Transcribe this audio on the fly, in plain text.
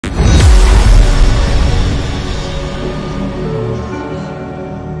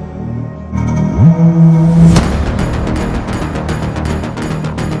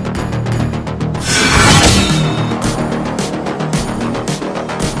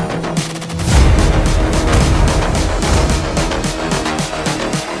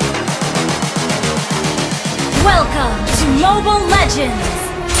Unstoppable legends!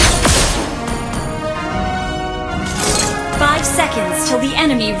 5 seconds till the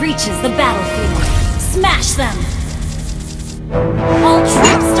enemy reaches the battlefield. Smash them! All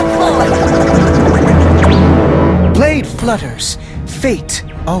troops deployed! Blade flutters, fate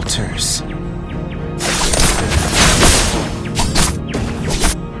alters.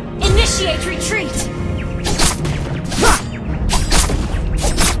 Initiate retreat!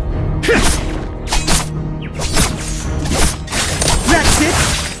 That's it!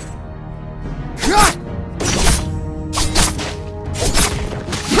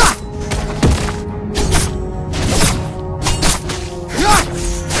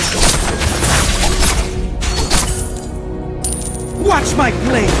 Watch my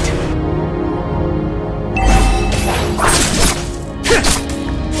blade!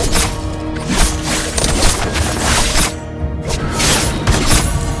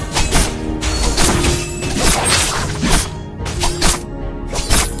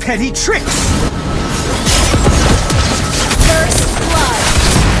 Petty tricks! First blood!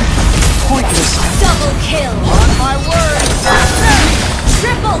 Pointless. Double kill! On my word!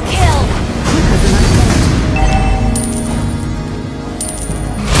 Triple kill! Quicker than I thought.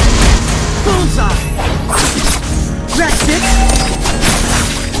 Bullseye! That's it!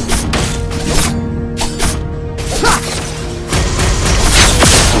 Ha!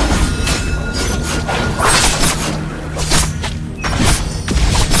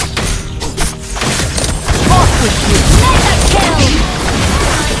 Off with you! Mega kill!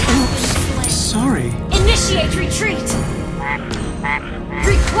 Oops. Sorry. Initiate retreat!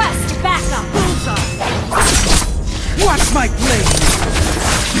 Request backup! Bullseye! Watch my blade!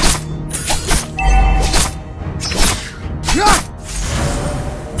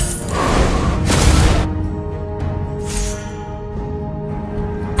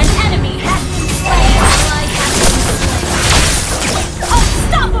 An enemy has been slain! Ally has been slain!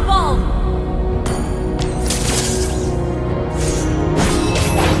 Unstoppable!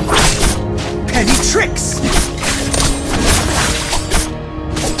 Petty tricks!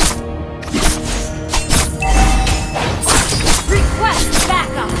 Request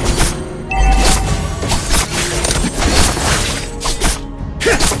backup!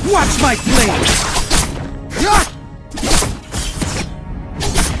 Watch my blade!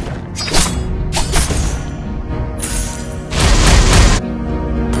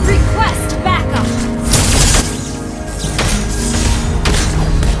 Request backup!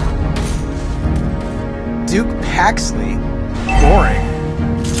 Duke Paxley? Boring.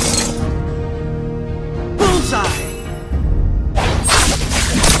 Bullseye!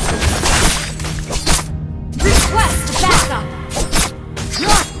 Request backup!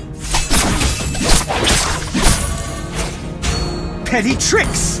 Petty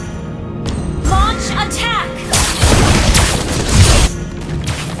tricks! Launch attack!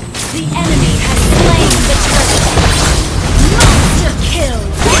 The enemy has slain the turret! Monster kill!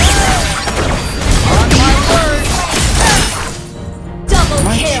 On my word! Double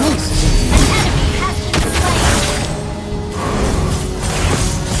My kill! choice. An enemy has been slain!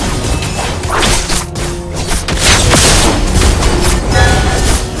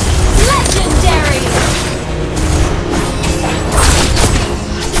 Legendary!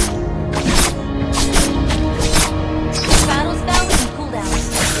 Battle spell and cooldown.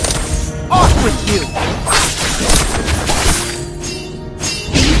 Off with you!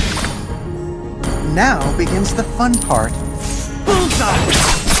 Now begins the fun part. Bullseye!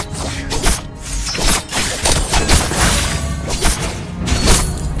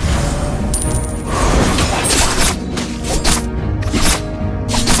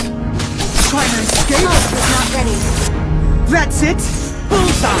 Trying to escape? Smoke is not ready. That's it!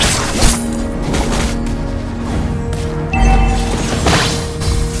 Bullseye!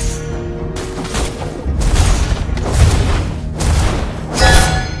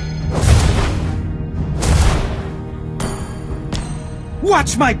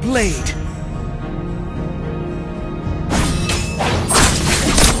 Watch my blade!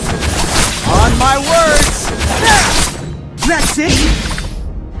 On my words! That's it!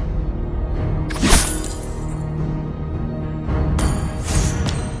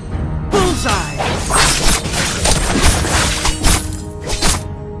 Bullseye!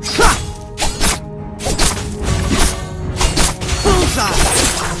 Ha! Bullseye!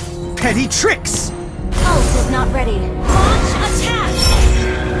 Petty tricks! Ult is not ready. Launch attack!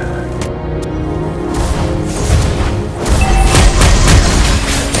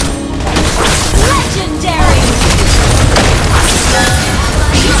 Legendary!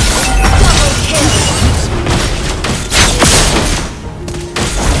 Double kill!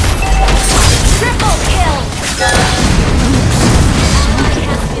 Triple kill!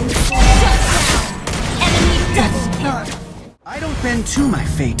 my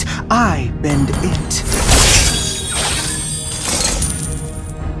fate. I bend it.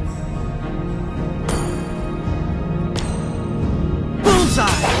 Bullseye!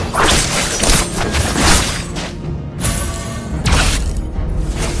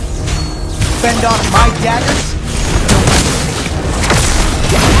 Fend off my daggers?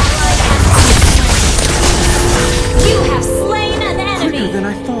 You have slain an enemy! Quicker than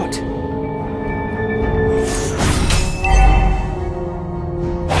I thought.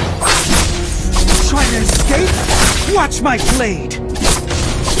 Trying to escape? Watch my blade!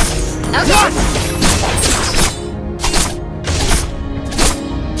 Okay.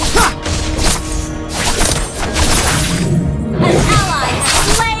 An ally has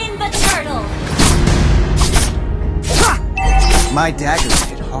slain the turtle! My daggers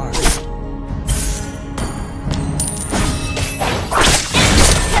hit hard.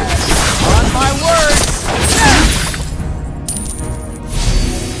 On my words!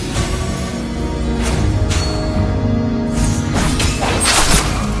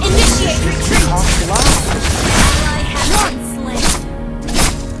 Initiate retreat! Ally has been slain.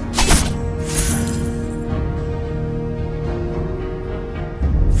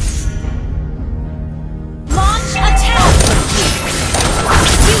 Launch attack!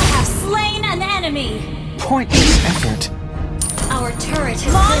 You have slain an enemy! Pointless effort. Our turret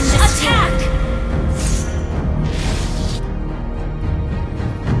has been destroyed.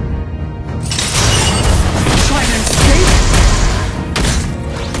 Trying to escape?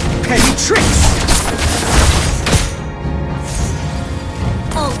 Petty tricks!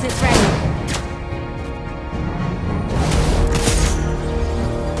 Ult is ready.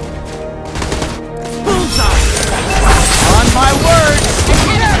 Bullseye! On my words! An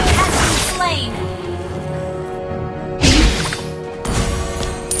enemy has been slain.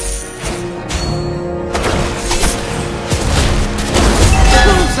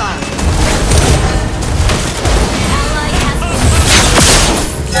 Bullseye! Ally has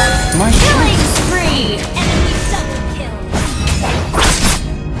been My killing spree. Enemy double kill.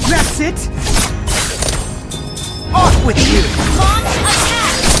 That's it! Off with you! Launch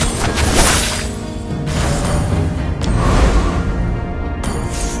attack.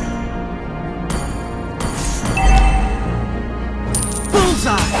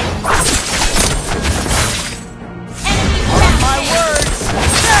 Bullseye! Enemy On my rampage. words!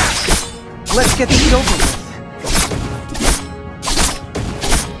 Let's get this over with.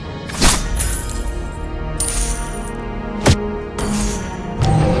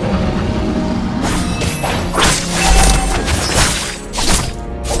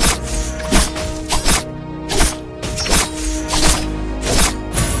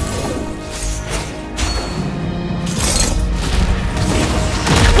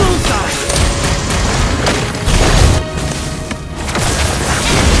 Bullseye!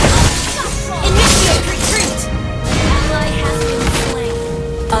 Initiate retreat. Ally has been slain.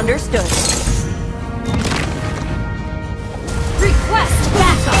 Understood. Request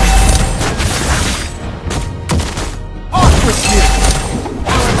backup. Off with you!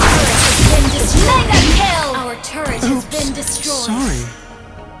 Our turret has been destroyed. Mega kill. Our turret has been destroyed. Sorry.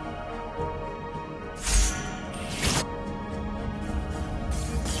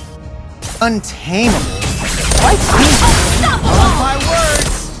 Untamable. What's Unstoppable. on my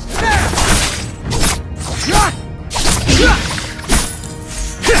words?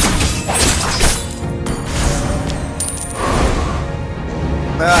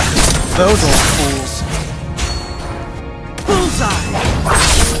 Those old fools. Bullseye!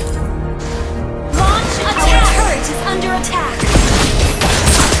 Launch attack. Our turret is under attack.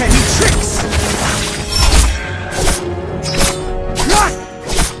 Petty tricks!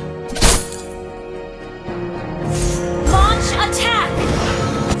 Launch attack.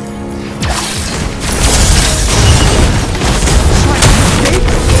 Trying to escape?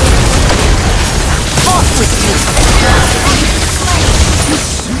 Off with you!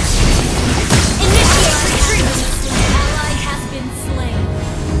 Initiate retreat. Ally has been slain.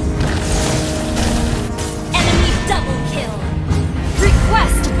 Enemy double kill.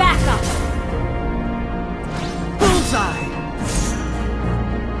 Request backup. Bullseye!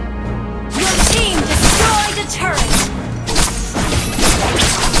 Your team destroyed a turret.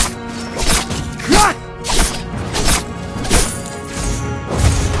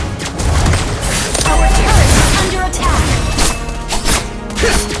 Our turret is under attack.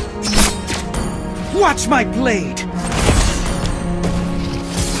 Watch my blade!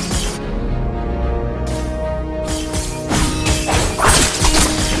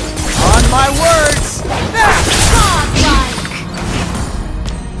 On my words! Godlike.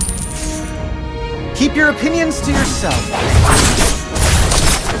 Keep your opinions to yourself.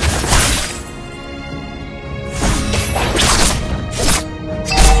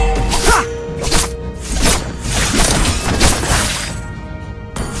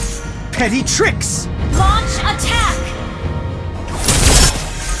 Petty tricks! Launch attack!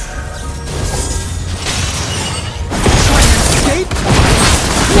 Escape!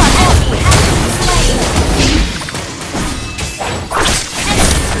 One enemy has been slain!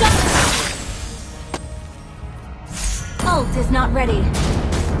 Enemy double! Ult is not ready.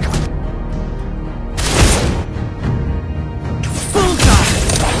 Bullseye!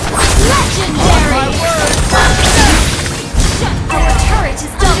 Legendary! My word! Our turret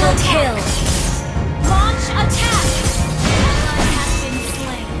is double kill! Launch attack! Ally has been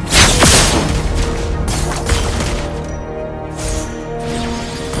slain.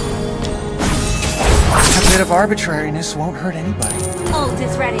 A bit of arbitrariness won't hurt anybody. Ult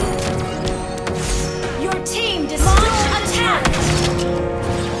is ready. Your team destroyed attack!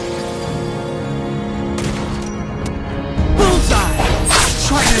 Bullseye!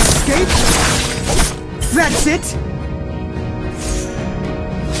 Trying to escape? That's it!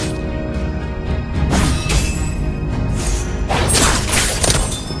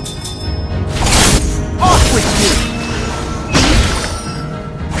 Off with you!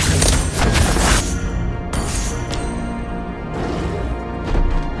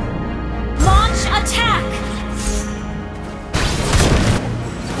 Launch attack!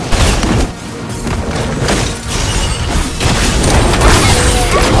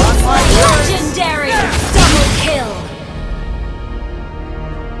 Legendary! Double kill!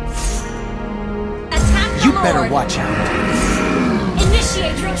 Attack the You Lord. better watch out.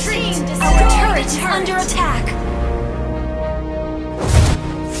 Initiate retreat! Our turret is under attack!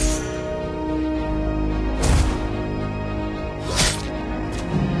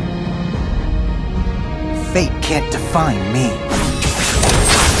 Fate can't define me.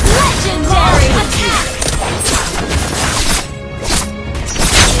 Legendary! Attack!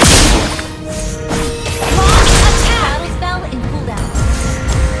 Launch attack! Battle spell in cooldown.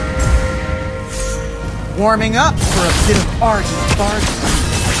 Warming up for a bit of ardent bargain.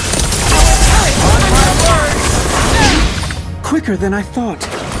 Our turret is under attack! Quicker than I thought.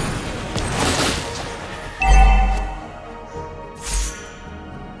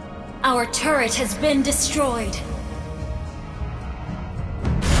 Our turret has been destroyed.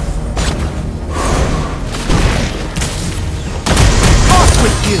 Off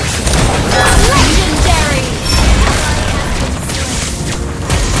with you! Legendary!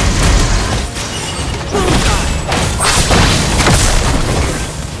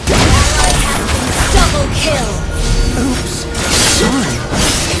 Ally has been double kill! Oops. Sorry.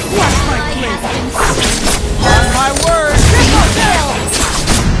 Watch my Ally has blade. been slain! On my word! Triple kill!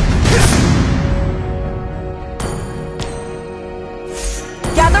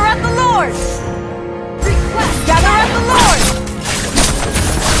 Gather at the Lord! Request Gather at the Lord!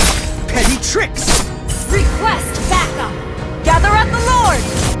 Petty tricks! Request backup! Gather at the Lord!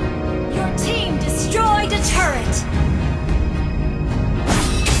 Your team destroyed a turret!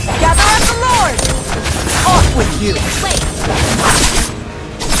 Gather at the Lord! Off with you! Wait!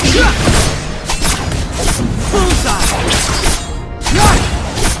 Bullseye!